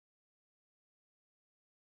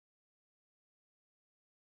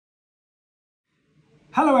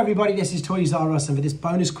Hello everybody, this is Toys R Us, and for this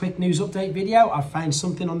bonus quick news update video, I've found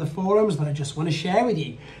something on the forums that I just want to share with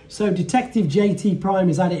you. So Detective JT Prime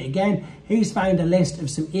is at it again. He's found a list of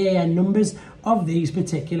some EAN numbers of these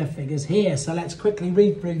particular figures here. So let's quickly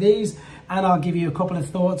read through these and I'll give you a couple of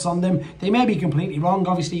thoughts on them. They may be completely wrong.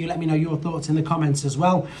 Obviously, you let me know your thoughts in the comments as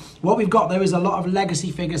well. What we've got though is a lot of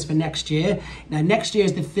legacy figures for next year. Now next year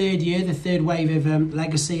is the third wave of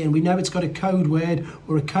legacy, and we know it's got a code word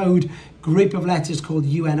or a code group of letters called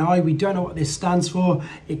UNI. We don't know what this stands for.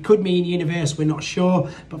 It could mean universe, we're not sure.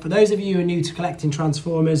 But for those of you who are new to collecting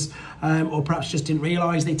Transformers, or perhaps just didn't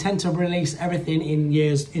realise, they tend to release everything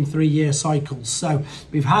in 3 year cycles. So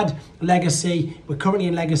we've had Legacy, we're currently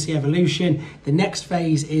in Legacy Evolution. The next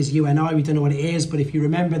phase is UNI, we don't know what it is, but if you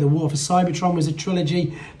remember, the War for Cybertron was a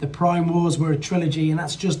trilogy, the Prime Wars were a trilogy, and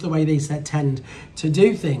that's just the way they tend to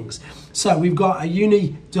do things. So we've got a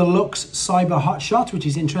UNI Deluxe Cyber Hotshot, which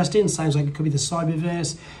is interesting. Sounds like it could be the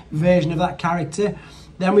Cyberverse version of that character.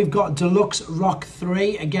 Then we've got Deluxe Rock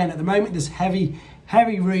 3. Again, at the moment, there's heavy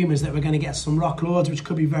rumours that we're going to get some Rock Lords, which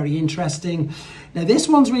could be very interesting. Now, this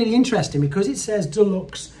one's really interesting because it says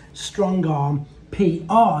Deluxe Strong Arm PR.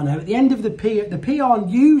 Now, at the end of the PR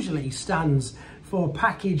usually stands for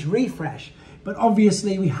Package Refresh, but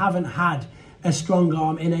obviously we haven't had a strong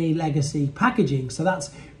arm in a legacy packaging, so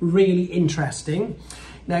that's really interesting.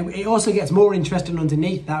 Now it also gets more interesting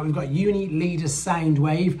underneath that. We've got UNI Leader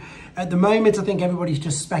Soundwave. At the moment, I think everybody's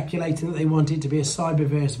just speculating that they want it to be a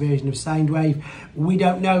Cyberverse version of Soundwave. We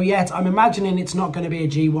don't know yet. I'm imagining it's not going to be a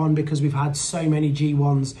G1 because we've had so many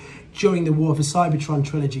G1s during the War for Cybertron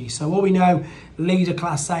trilogy. So all we know, Leader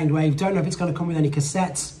class Soundwave. Don't know if it's going to come with any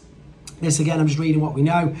cassettes. This again, I'm just reading what we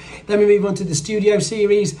know. Then we move on to the Studio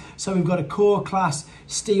Series. So we've got a core class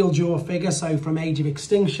steel jaw figure, so from Age of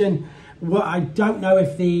Extinction. What I don't know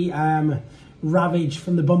if the Ravage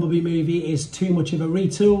from the Bumblebee movie is too much of a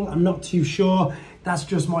retool. I'm not too sure. That's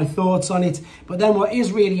just my thoughts on it. But then what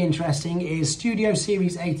is really interesting is Studio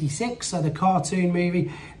Series 86, so the cartoon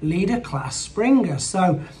movie, Leader Class Springer.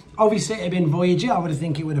 So obviously it had been Voyager. I would have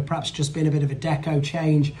think it would have perhaps just been a bit of a deco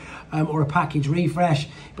change or a package refresh.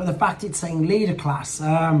 But the fact it's saying Leader Class,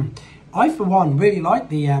 I for one really like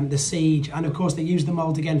the Siege, and of course they used the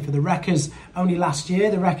mold again for the Wreckers only last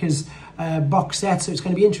year, the Wreckers box set. So it's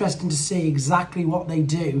going to be interesting to see exactly what they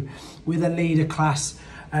do with a Leader Class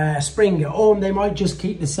Springer, or they might just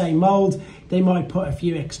keep the same mold. They might put a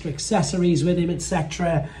few extra accessories with him,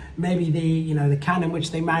 etc. Maybe the cannon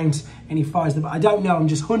which they mount and he fires them. I don't know. I'm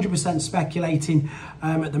just 100% speculating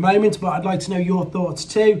at the moment, but I'd like to know your thoughts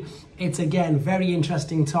too. It's again very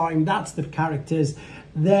interesting time. That's the characters.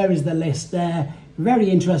 There is the list there. Very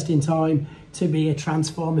interesting time to be a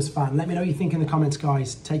Transformers fan. Let me know what you think in the comments,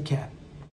 guys. Take care.